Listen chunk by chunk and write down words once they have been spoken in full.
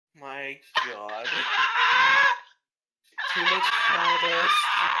my god. Too much promise.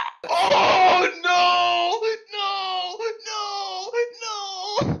 Oh no! No!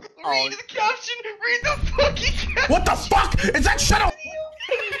 Read the caption! Read the fucking caption! What the fuck? Is that shadow?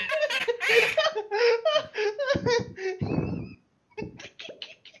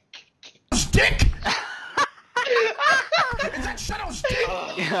 Dick? Is that Shadow's dick?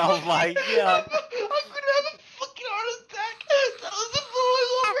 Oh my god. I'm gonna have a fucking heart attack. That was the blowing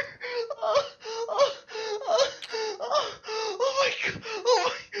over. Oh my god.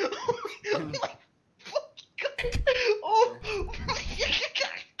 Oh my fucking god. Oh my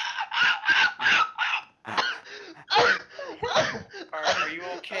god. Are you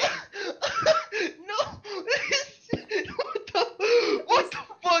okay? No. What the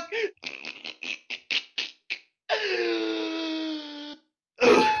fuck?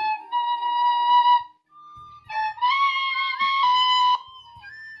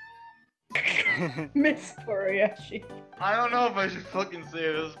 Miss Kobayashi. I don't know if I should fucking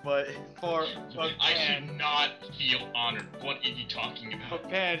say this, but for I should not feel honored. What are you talking about?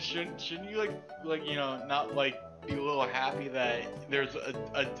 Pan, shouldn't you like you know, not like be a little happy that there's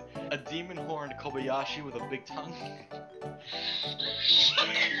a demon horned Kobayashi with a big tongue?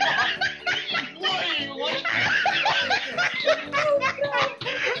 What?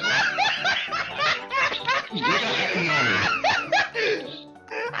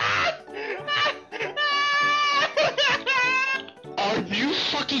 Are you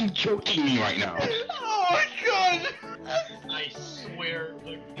fucking joking me right now? Oh my god! I swear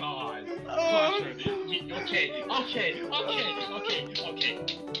to God. Oh. Okay.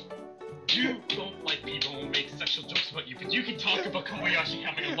 You don't like people who make sexual jokes about you, but you can talk about Kobayashi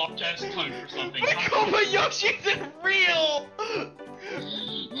having a locked ass tongue or something. But Kobayashi isn't real!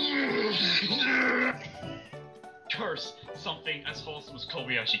 Curse something as wholesome as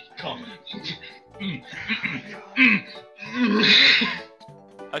Kobayashi. Come.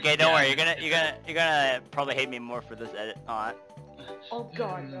 Okay, don't worry. You're gonna probably hate me more for this edit. Oh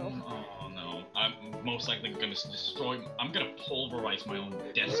god, no. Oh no. I'm most likely gonna destroy. I'm gonna pulverize my own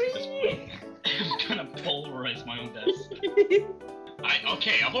desk at this point. I'm gonna pulverize my own desk.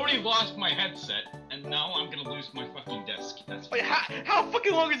 Okay, I've already lost my headset, and now I'm gonna lose my fucking desk. That's Wait, how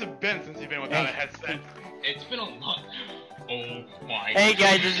fucking long has it been since you've been without a headset? It's been a lot. Oh my. Hey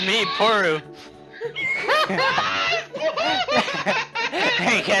guys, it's me, Poro.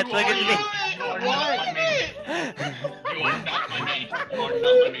 Hey cats, look at me. You are not my maid. You are not my maid. You are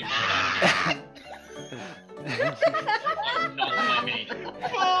not my maid. You are not my maid.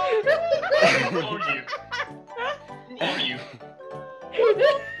 Who are you? Who are you? What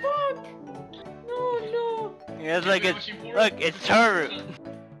the fuck? No. Yeah, it's like look, it's Toru.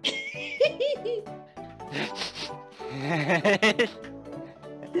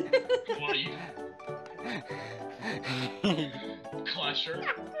 Who are you? Clasher.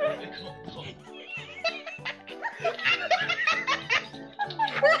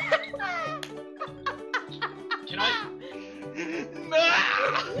 Can I?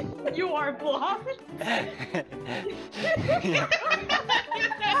 You are blind.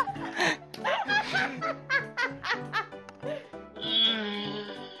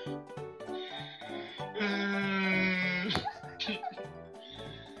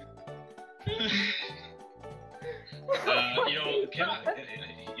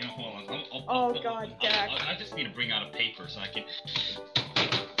 Hold on. Oh god, Jack. I just need to bring out a paper so I can.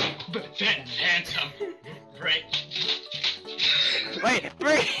 Phantom break. Wait,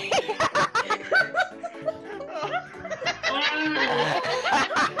 break.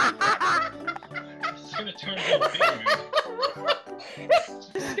 It's gonna turn into a big move.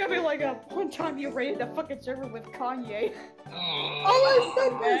 This is gonna be like a one time you raided a fucking server with Kanye.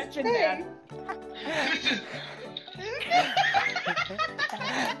 Oh, Imagine that. this is.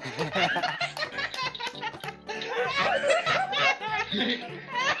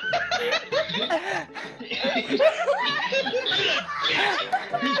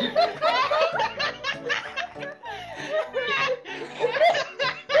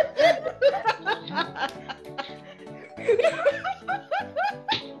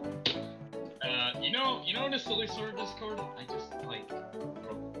 You know in a silly sort of Discord, I just like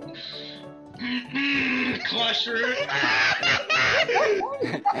Clasher.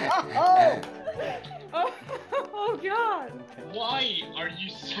 Oh god. Why are you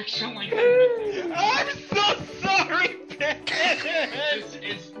sexually? I'm so sorry, Ben. This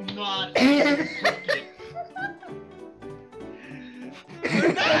is not appropriate.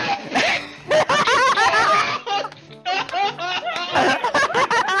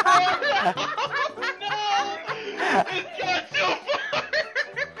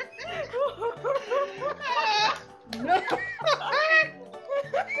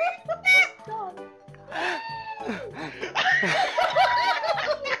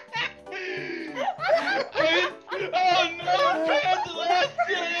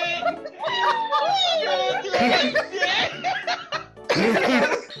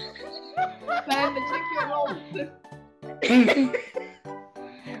 Man, the chick you roll.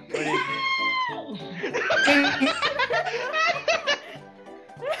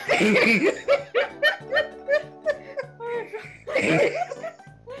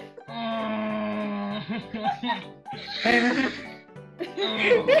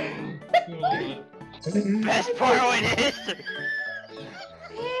 What is best Poro in history?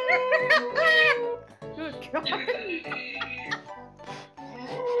 Good God.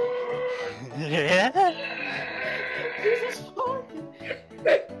 Yeah? Jesus fucking.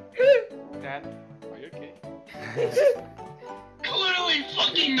 Dad, are you okay? Clearly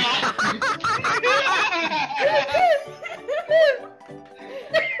fucking not!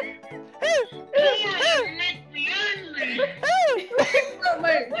 You make me angry!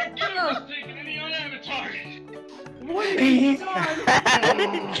 You're mistaken any other avatar! What have you done?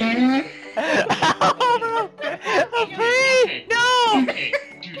 Please, no! Okay,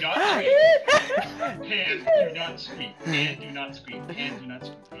 do not scream. Pan, do not scream. Pan, do not scream. Pan, do not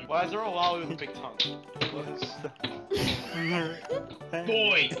scream. Why is there a lolly with a big tongue? What is...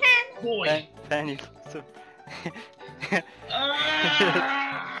 Boy! Boy! Penny.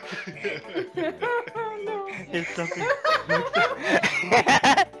 Ah! It's something.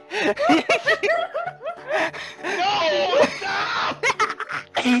 No! Stop!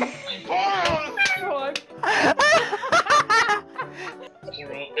 Poro! God.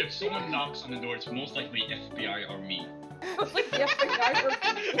 Poro, if someone knocks on the door, it's most likely FBI or me. It's like the FBI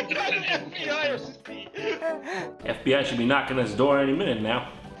FBI or CP. FBI should be knocking on his door any minute now.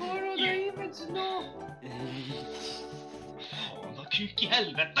 Poro, they even know. Vad kuk I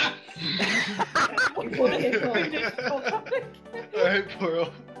helvete! Alright, Poro.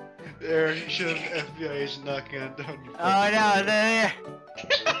 There, you should have an FBI agent knocking on down your Oh no, there.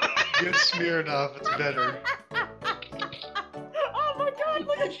 Get Smirnoff, it's better. Oh my God,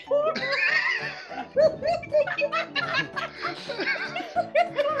 look at Poro.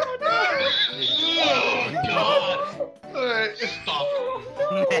 Oh god! Alright. Stop!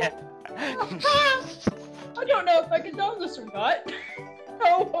 I don't know if I condone this or not.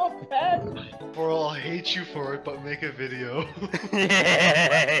 Oh, Ben. Poro, I'll hate you for it, but make a video.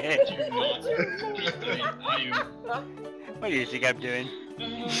 What do you think I'm doing?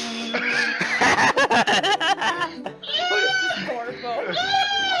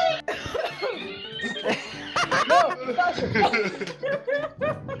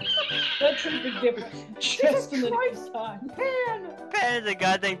 That's a big difference. Just in the next time. Man! Pan is a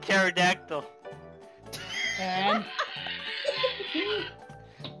goddamn pterodactyl. Man.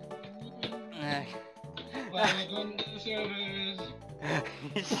 What have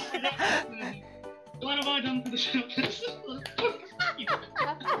I done for the service?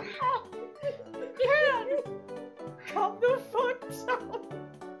 Calm the fuck down.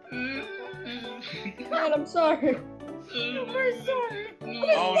 Man, I'm sorry. We're sorry.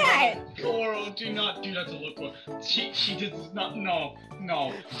 No, that? Poro, do not do that to Loco. She does not. No.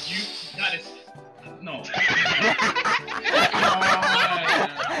 You. That is. No.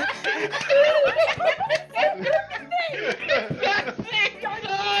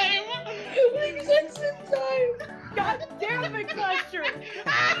 God damn it, Cluster!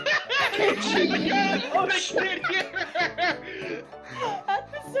 Oh shit! At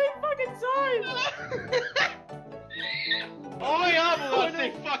the same fucking time! Oh my god, I'll say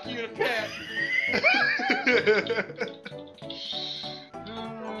fuck you to Pan!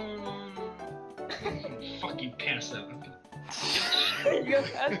 Fucking pass out.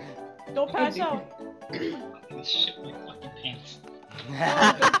 Don't pass out. Shit my fucking pants.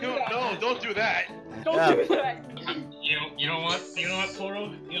 No, don't do that. Don't do that. You know what, Poro?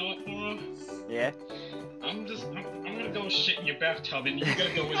 Yeah? I'm gonna go shit in your bathtub and you're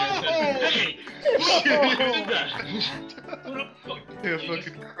gonna go in there and say, hey! Yeah,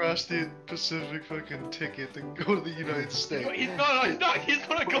 fucking cross the Pacific fucking ticket and go to the United States. He's not. He's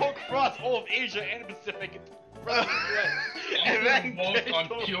gonna go across all of Asia and the Pacific. I'm gonna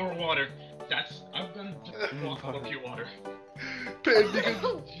walk on pure water. I'm gonna walk on pure water. Pan,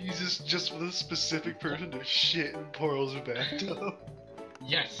 because Jesus, just for the specific person to shit in Poro's bathtub.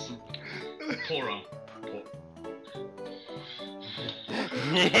 Yes. Poro.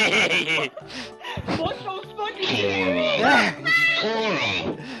 What the fuck is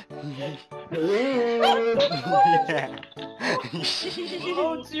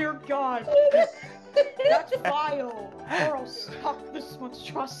Oh dear God. That's vile. Poro, stop this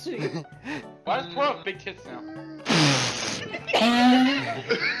monstrosity. Why does Poro have big tits now?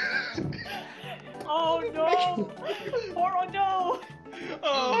 Oh no! Poro, no!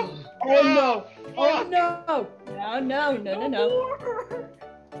 Oh no! Oh no! No.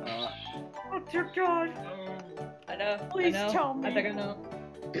 Oh dear God. I know. Please I know. tell me. I think I know.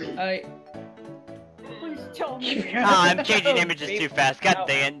 Alright. Please tell me. Oh, I'm changing images too fast. God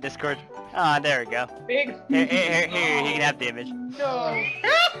dang it, Discord. Ah, there we go. Big. Here, you can have the image. No.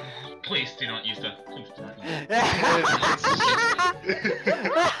 Please do not use that. Please do not use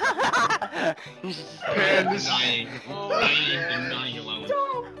Pan, this Denying. Denying allowance.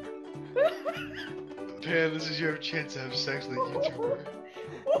 Pan, this is your chance to have sex with a YouTuber.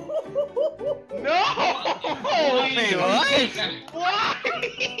 No! Wait, what?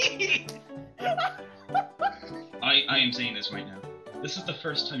 I am saying this right now. This is the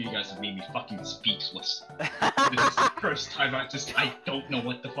first time you guys have made me fucking speechless. This is the first time I don't know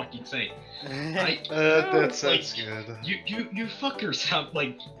what to fucking say. That sounds good. You fuckers have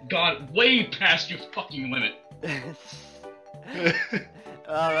like gone way past your fucking limit.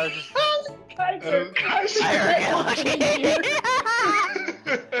 Oh, that's just... Kaiser.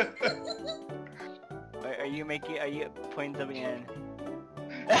 Wait, are you putting something in?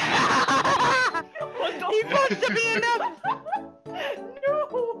 What the He put something in up!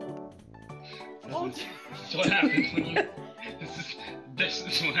 No. This is what happens when you. This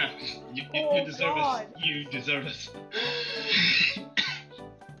is what happens. You deserve God. us. You deserve us.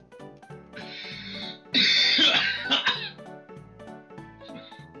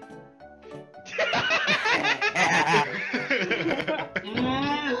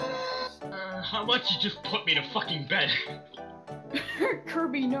 How about you just put me to fucking bed?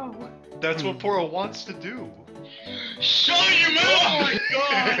 Kirby, no. That's what Poro wants to do. Shut your mouth! Oh my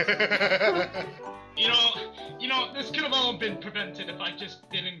God! You know, this could have all been prevented if I just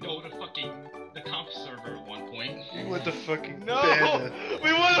didn't go to fucking the comp server at one point. What the fucking No! bed.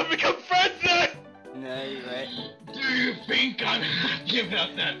 We would have become friends then! No, you're right. Do you think I'm happy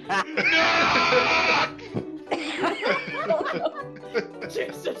about that?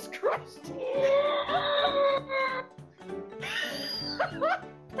 Jesus Christ.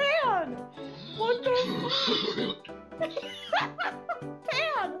 Pan! What the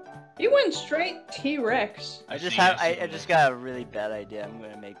Pan! He went straight T-Rex. I just got a really bad idea. I'm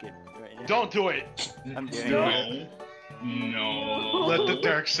gonna make it right now. Don't do it! I'm doing No. it. No. Let the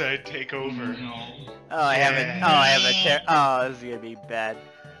dark side take over. No. Oh, I have a. Oh, I have a tear. Oh, this is gonna be bad.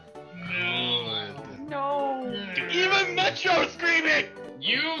 No. No. Even Metro screaming!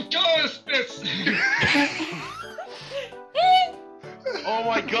 You caused this! Oh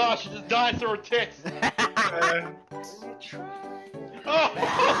my gosh, it's a dinosaur tits! Oh!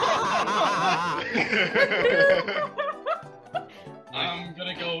 I'm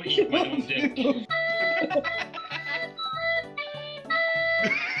gonna go eat my own dick.